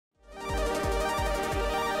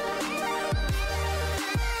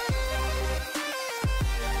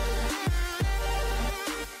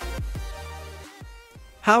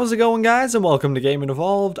How's it going, guys, and welcome to Game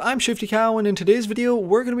Evolved. I'm Shifty Cow, and in today's video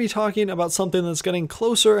we're going to be talking about something that's getting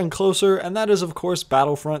closer and closer, and that is of course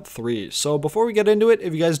Battlefront 3. So before we get into it,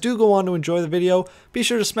 if you guys do go on to enjoy the video, be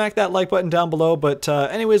sure to smack that like button down below, but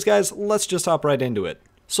anyways guys, let's just hop right into it.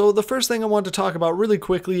 So the first thing I want to talk about really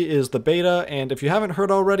quickly is the beta, and if you haven't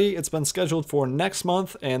heard already, it's been scheduled for next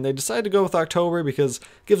month, and they decided to go with October because it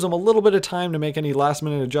gives them a little bit of time to make any last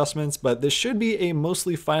minute adjustments, but this should be a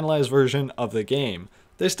mostly finalized version of the game.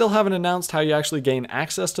 They still haven't announced how you actually gain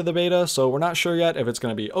access to the beta, so we're not sure yet if it's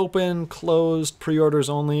going to be open, closed,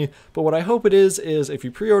 pre-orders only, but what I hope it is if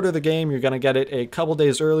you pre-order the game, you're going to get it a couple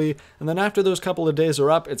days early, and then after those couple of days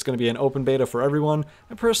are up, it's going to be an open beta for everyone,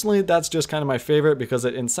 and personally, that's just kind of my favorite because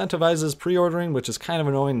it incentivizes pre-ordering, which is kind of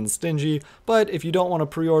annoying and stingy, but if you don't want to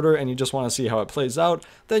pre-order and you just want to see how it plays out,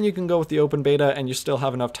 then you can go with the open beta and you still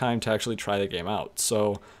have enough time to actually try the game out.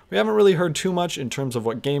 So we haven't really heard too much in terms of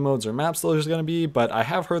what game modes or maps there's going to be, but I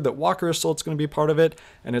have heard that Walker Assault's going to be part of it,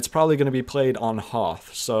 and it's probably going to be played on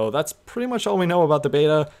Hoth. So that's pretty much all we know about the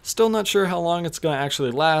beta. Still not sure how long it's going to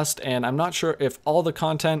actually last, and I'm not sure if all the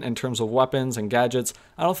content in terms of weapons and gadgets,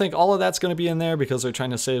 I don't think all of that's going to be in there because they're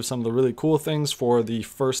trying to save some of the really cool things for the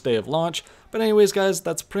first day of launch. But anyways guys,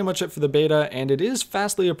 that's pretty much it for the beta, and it is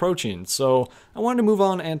fastly approaching, so I wanted to move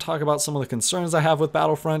on and talk about some of the concerns I have with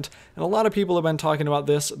Battlefront, and a lot of people have been talking about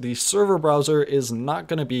this. The server browser is not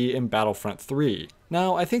going to be in Battlefront 3.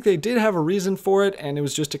 Now, I think they did have a reason for it, and it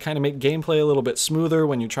was just to kind of make gameplay a little bit smoother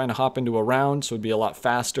when you're trying to hop into a round, so it'd be a lot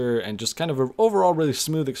faster and just kind of an overall really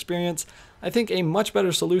smooth experience. I think a much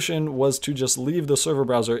better solution was to just leave the server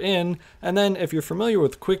browser in, and then if you're familiar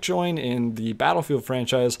with Quick Join in the Battlefield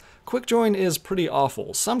franchise, Quick Join is pretty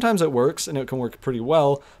awful. Sometimes it works, and it can work pretty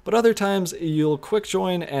well, but other times you'll Quick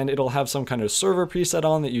Join and it'll have some kind of server preset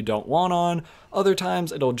on that you don't want on. Other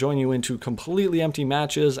times it'll join you into completely empty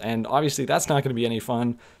matches, and obviously that's not going to be any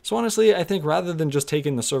fun. So honestly, I think rather than just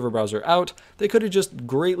taking the server browser out, they could have just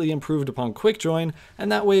greatly improved upon Quick Join,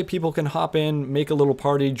 and that way people can hop in, make a little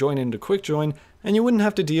party, join into Quick Join, and you wouldn't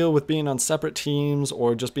have to deal with being on separate teams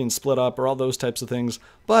or just being split up or all those types of things.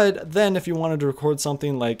 But then if you wanted to record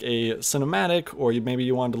something like a cinematic, or maybe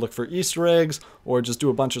you wanted to look for Easter eggs or just do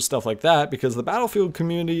a bunch of stuff like that, because the Battlefield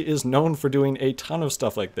community is known for doing a ton of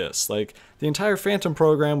stuff like this. Like the entire Phantom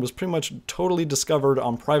program was pretty much totally discovered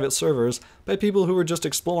on private servers by people who were just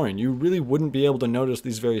exploring. You really wouldn't be able to notice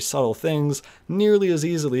these very subtle things nearly as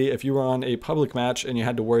easily if you were on a public match and you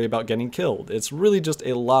had to worry about getting killed. It's really just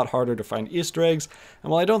a lot harder to find Easter eggs,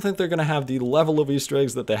 and while I don't think they're going to have the level of Easter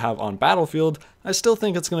eggs that they have on Battlefield, I still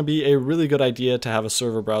think it's going to be a really good idea to have a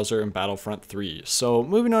server browser in Battlefront 3. So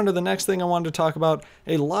moving on to the next thing I wanted to talk about,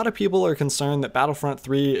 a lot of people are concerned that Battlefront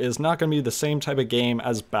 3 is not going to be the same type of game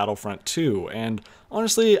as Battlefront 2, and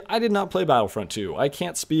honestly, I did not play Battlefront 2. I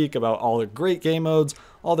can't speak about all the great game modes,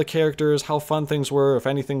 all the characters, how fun things were, if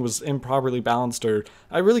anything was improperly balanced, or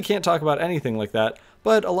I really can't talk about anything like that.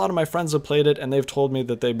 But a lot of my friends have played it and they've told me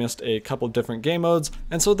that they missed a couple different game modes,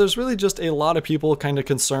 and so there's really just a lot of people kind of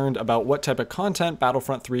concerned about what type of content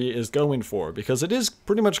Battlefront 3 is going for, because it is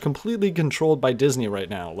pretty much completely controlled by Disney right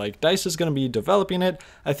now. Like, DICE is going to be developing it,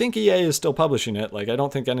 I think EA is still publishing it, like I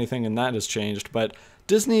don't think anything in that has changed, but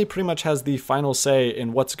Disney pretty much has the final say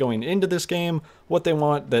in what's going into this game, what they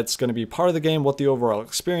want that's going to be part of the game, what the overall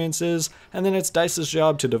experience is, and then it's DICE's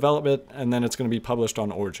job to develop it, and then it's going to be published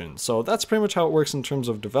on Origin. So that's pretty much how it works in terms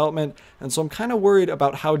of development, and so I'm kind of worried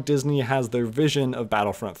about how Disney has their vision of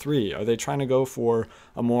Battlefront 3. Are they trying to go for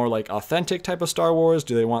a more like authentic type of Star Wars?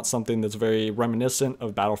 Do they want something that's very reminiscent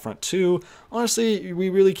of Battlefront 2? Honestly, we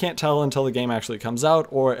really can't tell until the game actually comes out,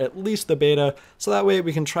 or at least the beta, so that way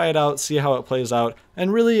we can try it out, see how it plays out.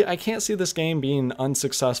 And really, I can't see this game being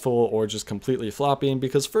unsuccessful or just completely flopping,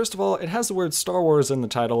 because first of all, it has the word Star Wars in the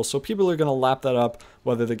title, so people are going to lap that up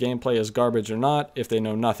whether the gameplay is garbage or not. If they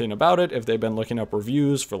know nothing about it, if they've been looking up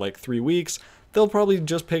reviews for like 3 weeks, they'll probably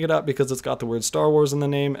just pick it up because it's got the word Star Wars in the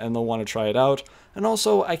name and they'll want to try it out. And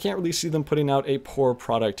also, I can't really see them putting out a poor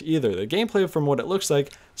product either. The gameplay, from what it looks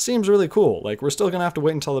like, seems really cool. Like, we're still going to have to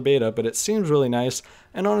wait until the beta, but it seems really nice.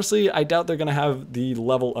 And honestly, I doubt they're going to have the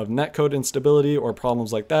level of netcode instability or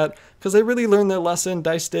problems like that, because they really learned their lesson,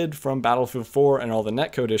 DICE did, from Battlefield 4 and all the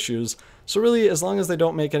netcode issues. So really, as long as they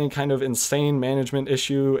don't make any kind of insane management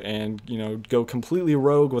issue and, go completely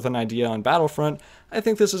rogue with an idea on Battlefront, I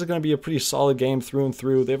think this is going to be a pretty solid game through and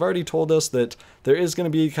through. They've already told us that there is going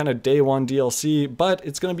to be kind of day one DLC, but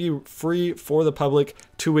it's going to be free for the public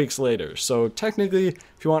 2 weeks later. So technically,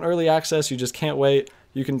 if you want early access, you just can't wait.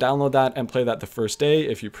 You can download that and play that the first day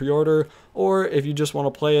if you pre-order, or if you just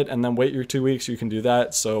want to play it and then wait your 2 weeks, you can do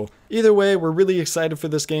that. So either way, we're really excited for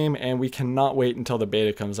this game and we cannot wait until the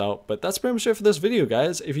beta comes out. But that's pretty much it for this video,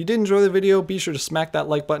 guys. If you did enjoy the video, be sure to smack that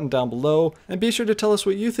like button down below, and be sure to tell us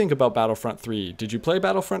what you think about Battlefront 3. Did you play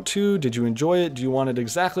Battlefront 2? Did you enjoy it? Do you want it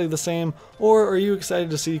exactly the same? Or are you excited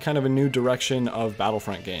to see kind of a new direction of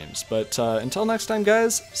Battlefront games? But until next time,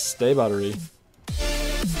 guys, stay buttery.